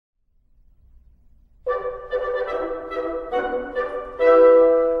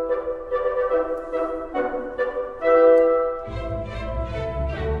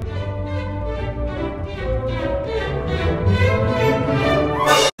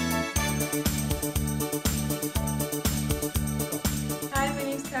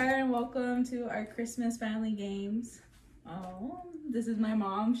our Christmas family games. Oh, this is my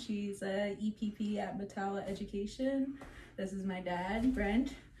mom. She's a EPP at Matala Education. This is my dad,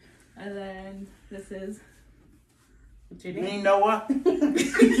 Brent. And then this is me, Noah. And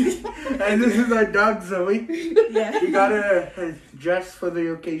this is our dog, Zoe. Yeah. We got her a dress for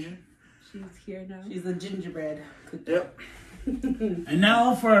the occasion. She's here now. She's the gingerbread cookie. Yep. And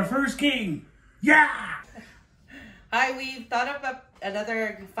now for our first game. Yeah! Hi, we've thought of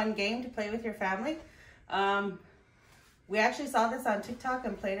another fun game to play with your family. We actually saw this on TikTok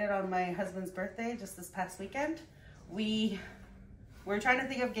and played it on my husband's birthday just this past weekend. We're trying to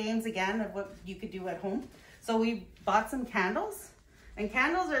think of games again of what you could do at home. So we bought some candles, and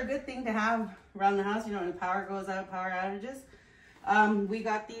candles are a good thing to have around the house. You know, when the power goes out, power outages. We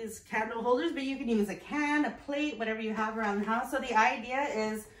got these candle holders, but you can use a can, a plate, whatever you have around the house. So the idea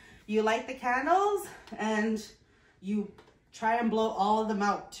is you light the candles and you try and blow all of them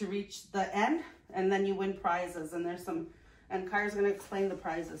out to reach the end, and then you win prizes. And there's some, and Kara's gonna explain the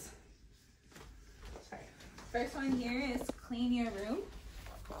prizes. Sorry. First one here is clean your room.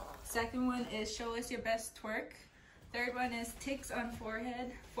 Second one is show us your best twerk. Third one is ticks on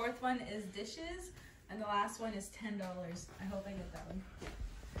forehead. Fourth one is dishes. And the last one is $10. I hope I get that one.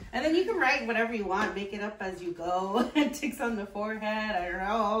 And then you can write whatever you want, make it up as you go. Ticks on the forehead, I don't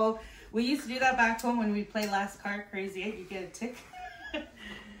know. We used to do that back home when we play Last Card Crazy 8, you get a tick.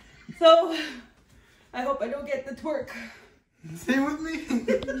 So, I hope I don't get the twerk. Same with me.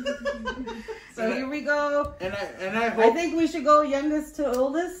 So here we go. And I hope. I think we should go youngest to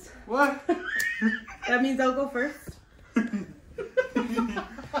oldest. What? That means I'll go first.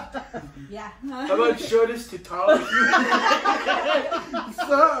 Yeah. How about shortest to tallest?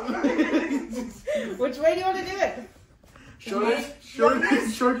 Stop. Which way do you want to do it? Shortest.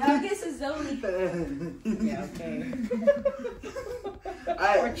 Youngest is Zoe. Yeah, okay.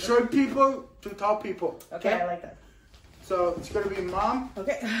 Alright, short people to tall people. Okay, I like that. So it's gonna be Mom,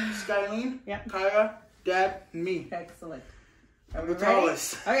 Okay. Skylene, Yeah. Kyra, Dad, and me. Excellent. I'm the Ready?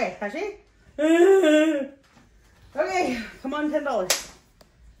 tallest. Okay, Hashi? Okay, come on, $10.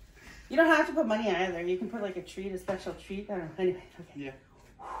 You don't have to put money either. You can put like a treat, a special treat. I don't know. Anyway, okay. Yeah.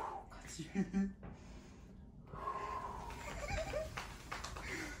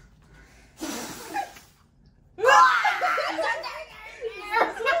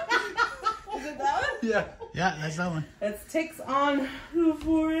 Is it that one? Yeah. Yeah, that's that one. It's ticks on the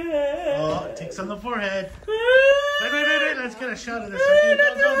forehead. Oh, ticks on the forehead. Wait. Let's get a shot of this. Okay,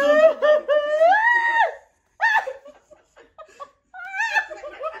 go.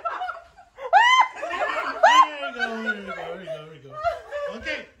 There we go.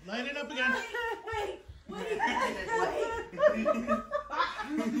 Okay, light it up again.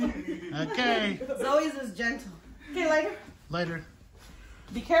 Okay. Zoe's is gentle. Okay, lighter. Lighter.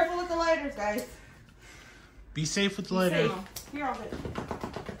 Be careful with the lighters, guys. Be safe with the lighter. Safe. Here, I'll get it.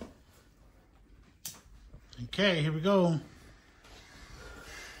 Okay, here we go.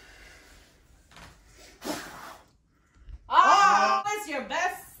 Oh, it's your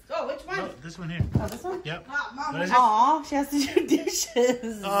best. Oh, which one? No, this one here. Oh, this one? Yep. Mom. What is it? Aw, she has to do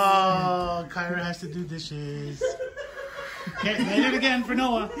dishes. Oh, Kyra has to do dishes. Okay, light it again for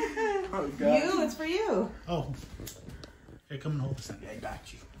Noah. Oh, God. You, it's for you. Oh. Here, come and hold this. I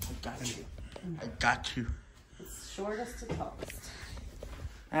got you. I got you. It's shortest to tallest.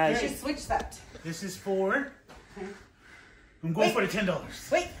 Alright. Here, switch that. This is for... I'm going for the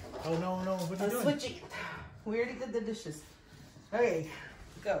 $10. Wait, Oh, no. What are I'm you doing? switching it. We already did the dishes. Okay,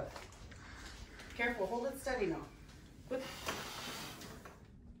 go. Careful, hold it steady now. Put-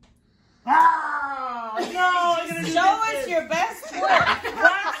 Ah! No, I'm going to Show us your best twerk.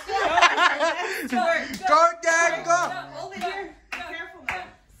 Go, Dad, go! Hold it here. Be careful, man.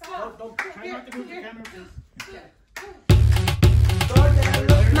 Don't try not to move the camera, please.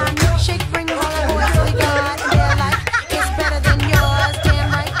 My milkshake brings all the boys we got. Their life is better than yours, damn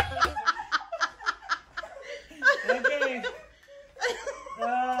right. Okay.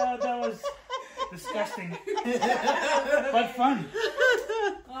 That was disgusting. But fun.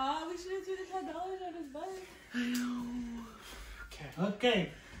 Oh, we should have threw the $10 on his butt. Okay,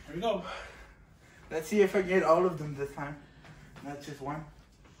 here we go. Let's see if I get all of them this time. Not just one.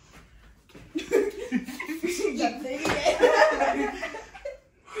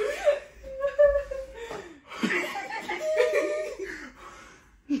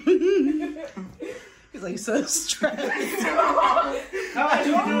 He's like so stressed. How about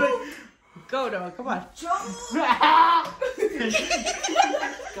you do it? Go, Noah, come on.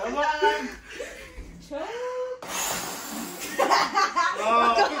 Come on.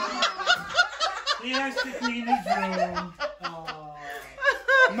 Oh. He has to clean his room. Oh.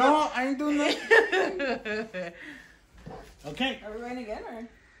 No, I ain't doing that. Okay. Are we going again or?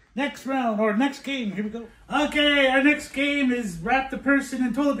 Next round or next game. Here we go. Okay, our next game is wrap the person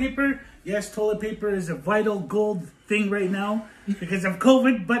in toilet paper. Yes, toilet paper is a vital gold thing right now because of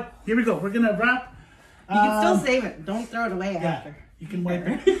COVID. But here we go. We're gonna wrap. You can still save it. Don't throw it away Yeah, after. you can wipe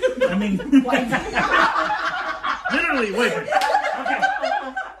it. I mean, literally wipe it.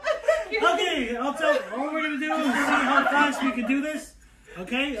 Okay, I'll tell you. All we're gonna do is see how fast we can do this.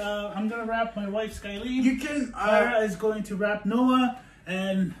 Okay, I'm gonna wrap my wife Skylene. You can. Clara is going to wrap Noah,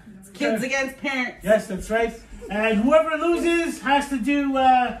 and Kids against parents. yes, that's right. And whoever loses has to do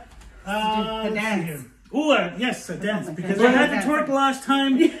let's a see dance. here. Ooh, yes, a dance because Okay. I had to twerk last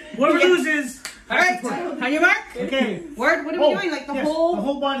time. Whoever Yes. loses. All right. On your mark. Okay. Word. What are we Oh, doing? Like the yes, whole. the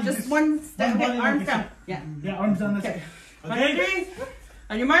whole body. Just one step. one Okay, body, arms okay. down. Yeah. Yeah, arms down. That's it. Okay. Okay.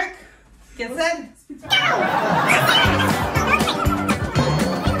 On your mark. Get set.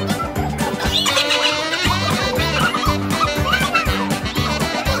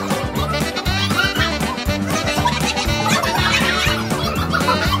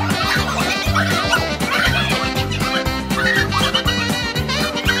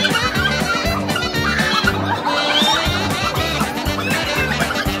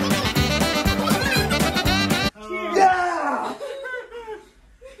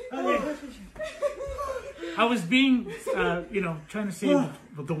 Okay. I was being, trying to save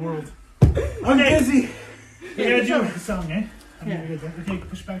the world. I'm Okay. busy. You gotta do a song, eh? Okay,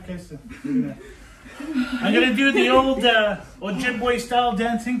 push back, guys. I'm gonna do the old Ojibwe style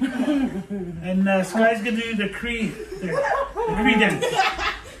dancing, and Sky's gonna do the Cree dance.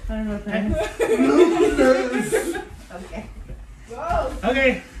 I don't know what that is. Okay.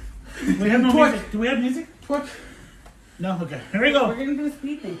 Okay. We have no music. Do we have music? Twerk. No. Okay. Here we We're go. gonna do a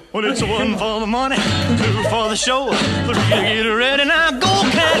speed thing. Well, it's one for the money, two for the show, three to get ready. Now go,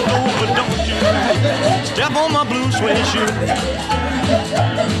 cat, go, but don't you step on my blue suede shoe.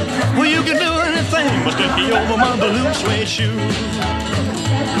 Well, you can do anything but step me over my blue suede shoe.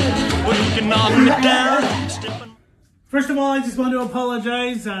 Well, you can knock me down. First of all, I just want to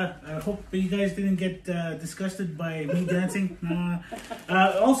apologize. I hope you guys didn't get disgusted by me dancing.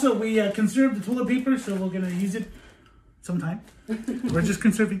 Also, we conserved the toilet paper, so we're gonna use it sometime. We're just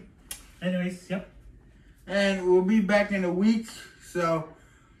conserving. Anyways, yep. And we'll be back in a week. So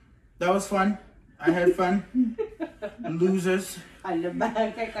that was fun. I had fun. Losers. On your back.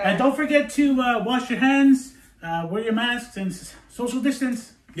 And don't forget to wash your hands, wear your masks, and social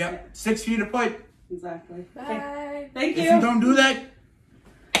distance. Yep. 6 feet apart. Exactly. Okay. Bye. Thank If you don't do that,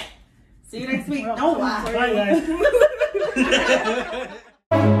 See you next week. Don't lie. Bye, guys.